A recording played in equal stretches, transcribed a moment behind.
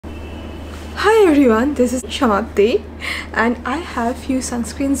Hi everyone, this is Shamapti and I have few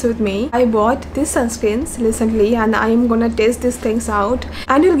sunscreens with me. I bought these sunscreens recently and I am gonna test these things out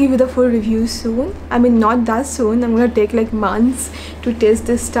and I'll give you the full review soon. I mean not that soon, I'm gonna take like months to test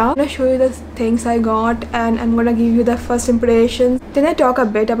this stuff. I'm gonna show you the things I got and I'm gonna give you the first impressions. Then I talk a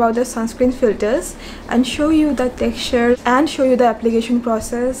bit about the sunscreen filters and show you the texture and show you the application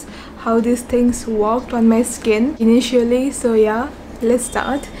process, how these things worked on my skin initially. So yeah, let's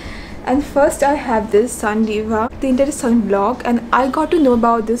start. And first I have this Sandiva tinted sunblock and I got to know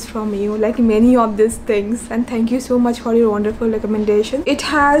about this from you, like many of these things, and thank you so much for your wonderful recommendation. It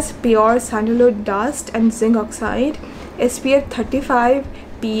has pure sandalwood dust and zinc oxide, SPF 35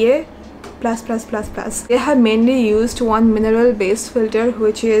 PA++++. They have mainly used one mineral based filter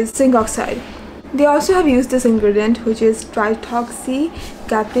which is zinc oxide. They also have used this ingredient which is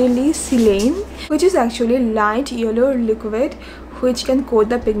tritoxycaprylicylane, which is actually light yellow liquid which can coat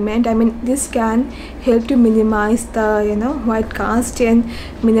the pigment. I mean this can help to minimize the white cast in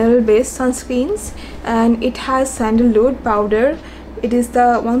mineral based sunscreens. And it has sandalwood powder. It is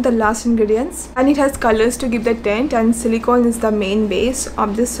one of the last ingredients, and it has colors to give the tint, and silicone is the main base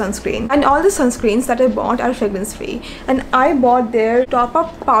of this sunscreen. And all the sunscreens that I bought are fragrance free, and I bought their top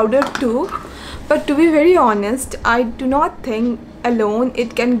up powder too. But to be very honest, I do not think alone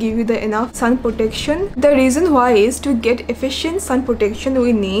it can give you the enough sun protection. The reason why is to get efficient sun protection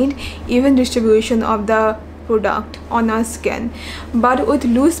we need even distribution of the product on our skin. But with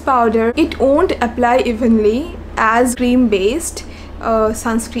loose powder it won't apply evenly as cream based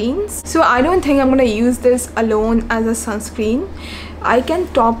sunscreens. So I don't think I'm gonna use this alone as a sunscreen. I can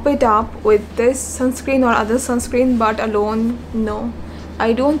top it up with this sunscreen or other sunscreen, but alone no,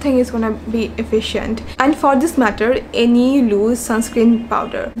 I don't think it's gonna be efficient. And for this matter, any loose sunscreen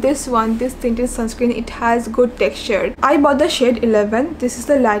powder, this tinted sunscreen, it has good texture. I bought the shade 11. This is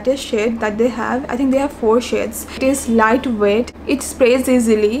the lightest shade that they have. I think they have 4 shades. It is lightweight, it sprays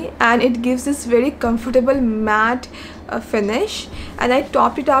easily, and it gives this very comfortable matte finish. And I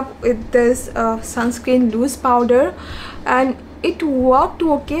topped it up with this sunscreen loose powder and it worked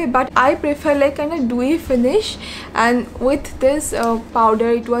okay, but I prefer like kind of dewy finish, and with this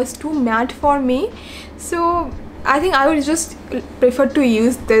powder it was too matte for me. So I think I would just prefer to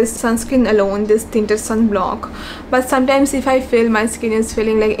use this sunscreen alone, this tinted sunblock. But sometimes if I feel my skin is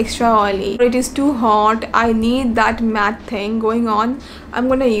feeling like extra oily or it is too hot, I need that matte thing going on, I'm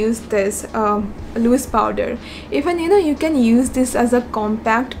gonna use this loose powder. Even you can use this as a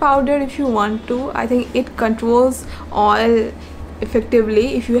compact powder if you want to. I think it controls oil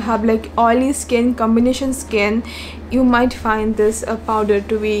effectively. If you have like oily skin, combination skin, you might find this powder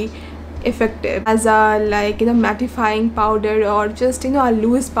to be effective as a mattifying powder or just a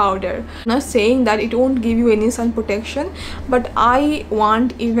loose powder. I'm not saying that it won't give you any sun protection, but I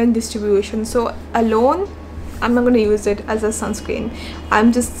want even distribution. So alone I'm not going to use it as a sunscreen.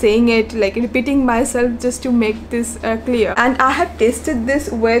 I'm just saying it, like repeating myself just to make this clear. And I have tested this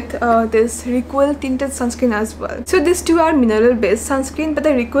with this Recoil tinted sunscreen as well. So these two are mineral based sunscreen, but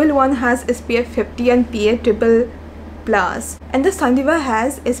the Recoil one has SPF 50 and PA+++, and the Sandiva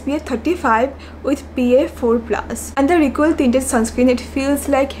has SPF 35 with PA 4+. And the Recoil tinted sunscreen, it feels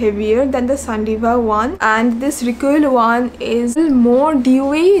like heavier than the Sandiva one, and this Recoil one is more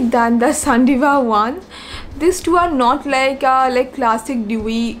dewy than the Sandiva one. These two are not like classic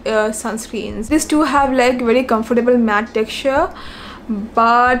dewy sunscreens. These two have like very comfortable matte texture,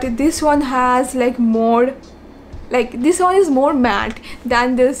 but this one has like more, this one is more matte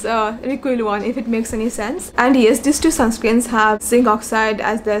than this Recoil one, if it makes any sense. And yes, these two sunscreens have zinc oxide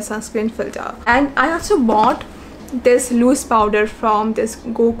as their sunscreen filter. And I also bought this loose powder from this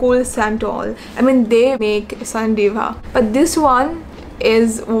Gokul Santol. I mean they make Sandiva, but this one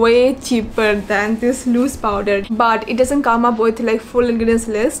is way cheaper than this loose powder, but it doesn't come up with like full ingredients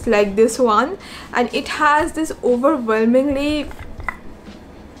list like this one, and it has this overwhelmingly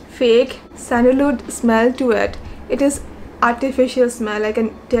fake sandalwood smell to it. It is artificial smell, I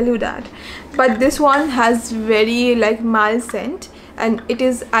can tell you that. But this one has very mild scent, and it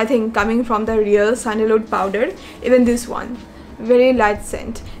is, I think, coming from the real sandalwood powder. Even this one, very light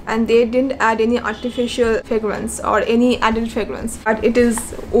scent, and they didn't add any artificial fragrance or any added fragrance. But it is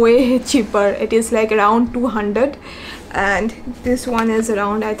way cheaper. It is like around 200, and this one is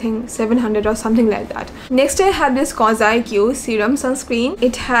around, I think, 700 or something like that. Next I have this COSIQ serum sunscreen.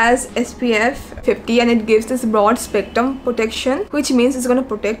 It has SPF 50 and it gives this broad spectrum protection, which means it's going to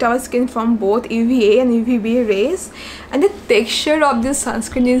protect our skin from both UVA and UVB rays. And the texture of this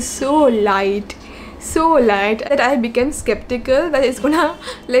sunscreen is so light, so light that I became skeptical that it's gonna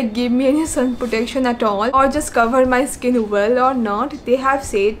like give me any sun protection at all or just cover my skin well or not. They have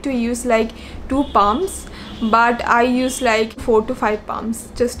said to use like 2 pumps, but I use like 4 to 5 pumps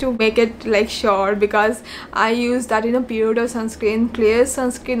just to make it like sure, because I use that in a period of sunscreen, clear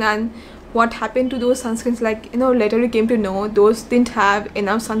sunscreen, and what happened to those sunscreens, like, you know, later we came to know those didn't have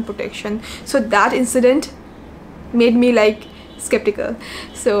enough sun protection. So that incident made me like skeptical.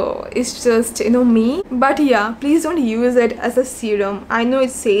 So it's just, you know, me. But yeah, please don't use it as a serum. I know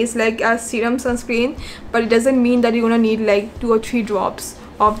it says like a serum sunscreen, but it doesn't mean that you're gonna need like 2 or 3 drops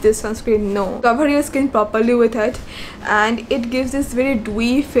of this sunscreen. No, cover your skin properly with it, and it gives this very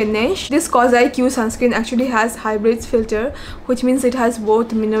dewy finish. This COSIQ sunscreen actually has hybrid filter, which means it has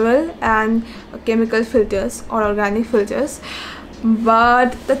both mineral and chemical filters or organic filters.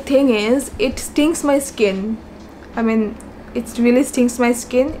 But the thing is, it stings my skin. I mean, it really stings my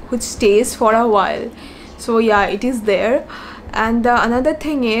skin, which stays for a while. So yeah, it is there. And the another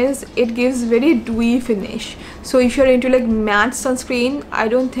thing is, it gives very dewy finish. So if you're into like matte sunscreen, I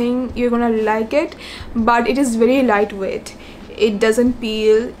don't think you're gonna like it, but it is very lightweight. It doesn't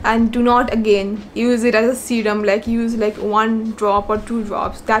peel, and do not again use it as a serum, like use like 1 drop or 2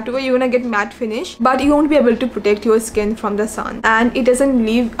 drops. That way you're gonna get matte finish, but you won't be able to protect your skin from the sun, and it doesn't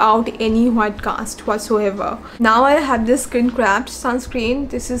leave out any white cast whatsoever. Now I have this Skinkraft sunscreen.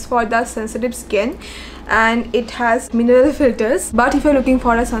 This is for the sensitive skin, and it has mineral filters. But if you're looking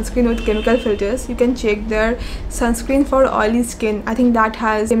for a sunscreen with chemical filters, you can check their sunscreen for oily skin. I think that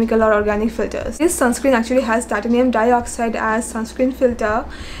has chemical or organic filters. This sunscreen actually has titanium dioxide as sunscreen filter,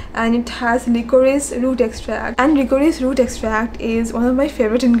 and it has licorice root extract, and licorice root extract is one of my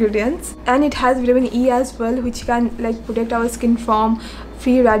favorite ingredients. And it has vitamin E as well, which can like protect our skin from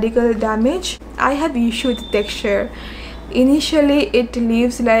free radical damage. I have issue with texture. Initially it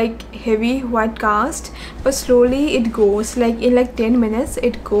leaves like heavy white cast, but slowly it goes, like in like 10 minutes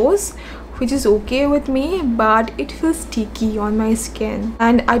it goes, which is okay with me, but it feels sticky on my skin,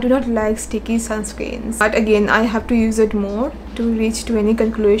 and I do not like sticky sunscreens. But again, I have to use it more to reach to any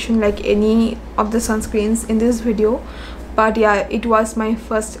conclusion like any of the sunscreens in this video. But yeah, it was my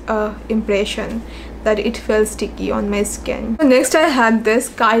first impression that it felt sticky on my skin. So next I have this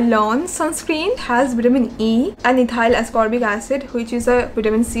Kailon sunscreen. It has vitamin E and ethyl ascorbic acid, which is a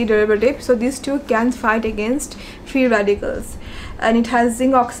vitamin C derivative. So these two can fight against free radicals. And it has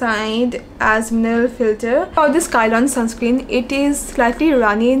zinc oxide as mineral filter. For this Kailon sunscreen, it is slightly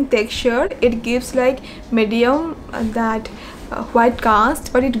runny in texture. It gives like medium that white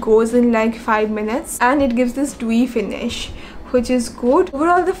cast, but it goes in like 5 minutes, and it gives this dewy finish, which is good.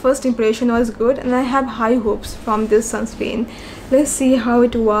 Overall, the first impression was good, and I have high hopes from this sunscreen. Let's see how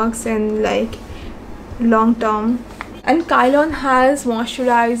it works in like long term. And Kailon has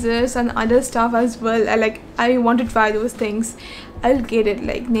moisturizers and other stuff as well. I want to try those things. I'll get it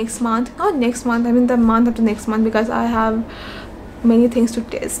like next month. Not next month, I mean the month after next month, because I have many things to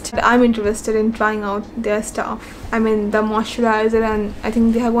test. I'm interested in trying out their stuff. I mean the moisturizer, and I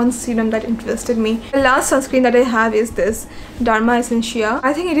think they have one serum that interested me. The last sunscreen that I have is this Derma Essentia.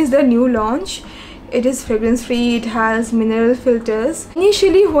 I think it is their new launch. It is fragrance free. It has mineral filters.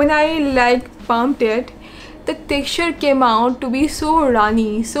 Initially when I like pumped it, the texture came out to be so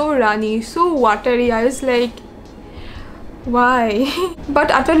runny, so watery. I was like, why? But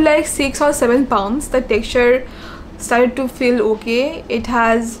after like 6 or 7 pumps, the texture started to feel okay. It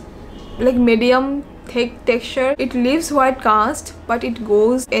has like medium thick texture. It leaves white cast, but it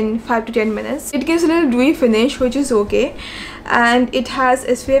goes in 5 to 10 minutes. It gives a little dewy finish, which is okay, and it has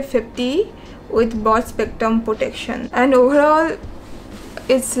SPF 50 with broad spectrum protection. And overall,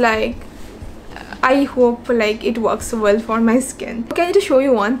 it's like, I hope like it works well for my skin. Okay, I need to show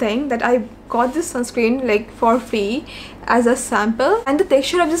you one thing, that I got this sunscreen like for free as a sample, and the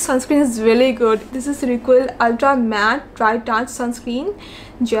texture of this sunscreen is really good. This is Requil Ultra Matte Dry Touch Sunscreen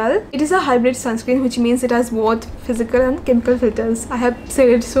Gel. It is a hybrid sunscreen, which means it has both physical and chemical filters. I have said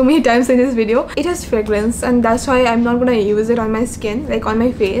it so many times in this video. It has fragrance, and that's why I'm not gonna use it on my skin, like on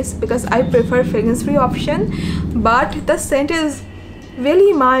my face, because I prefer fragrance free option. But the scent is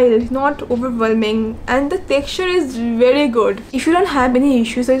really mild, not overwhelming, and the texture is very good. If you don't have any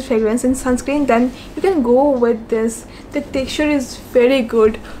issues with fragrance in sunscreen, then you can go with this. The texture is very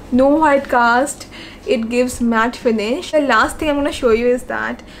good, no white cast, it gives matte finish. The last thing I'm going to show you is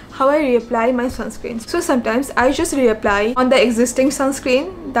that how I reapply my sunscreen. So sometimes I just reapply on the existing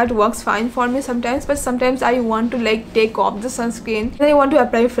sunscreen. That works fine for me sometimes, but sometimes I want to like take off the sunscreen and I want to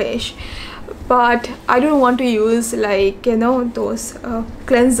apply fresh. but I don't want to use like, you know, those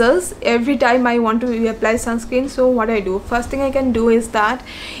cleansers every time I want to reapply sunscreen. So what I do, first thing I can do is that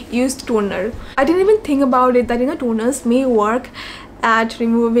use toner. I didn't even think about it that, you know, toners may work at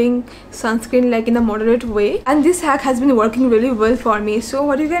removing sunscreen like in a moderate way, and this hack has been working really well for me. So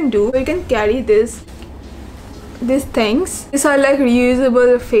what you can do, you can carry these things. These are like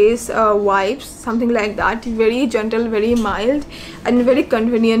reusable face wipes, something like that, very gentle, very mild, and very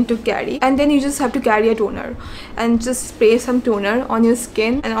convenient to carry. And then you just have to carry a toner and just spray some toner on your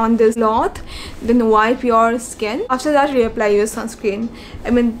skin and on this cloth, then wipe your skin. After that, reapply your sunscreen.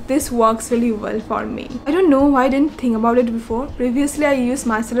 I mean, this works really well for me. I don't know why I didn't think about it before. Previously I used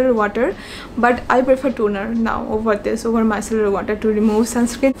micellar water, but I prefer toner now over micellar water to remove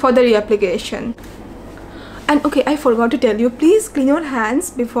sunscreen for the reapplication. And okay, I forgot to tell you, please clean your hands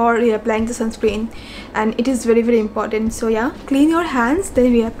before reapplying the sunscreen, and it is very important. So yeah, clean your hands,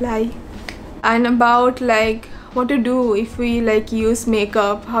 then reapply. And about like what to do if we like use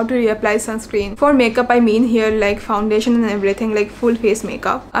makeup, how to reapply sunscreen. For makeup I mean here like foundation and everything, like full face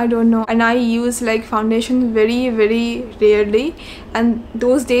makeup, I don't know, and I use like foundation very rarely, and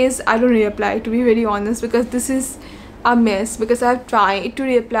those days I don't reapply, to be very honest, because this is a mess, because I've tried to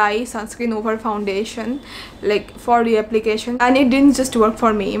reapply sunscreen over foundation like for reapplication, and it didn't just work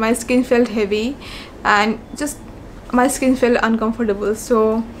for me. My skin felt heavy and just my skin felt uncomfortable.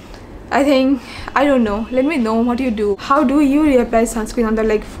 So I think, I don't know, let me know what you do. How do you reapply sunscreen on the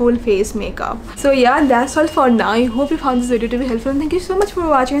like full face makeup? So yeah, that's all for now. I hope you found this video to be helpful, and thank you so much for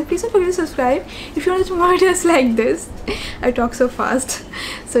watching, and please don't forget to subscribe if you want to watch more videos like this. I talk so fast.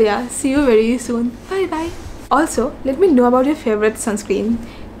 So yeah, see you very soon. Bye bye. Also, let me know about your favorite sunscreen.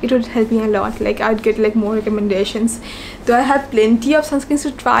 It would help me a lot. Like, I'd get like more recommendations. Though I have plenty of sunscreens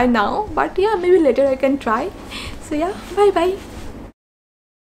to try now, but yeah, maybe later I can try. So yeah, bye bye.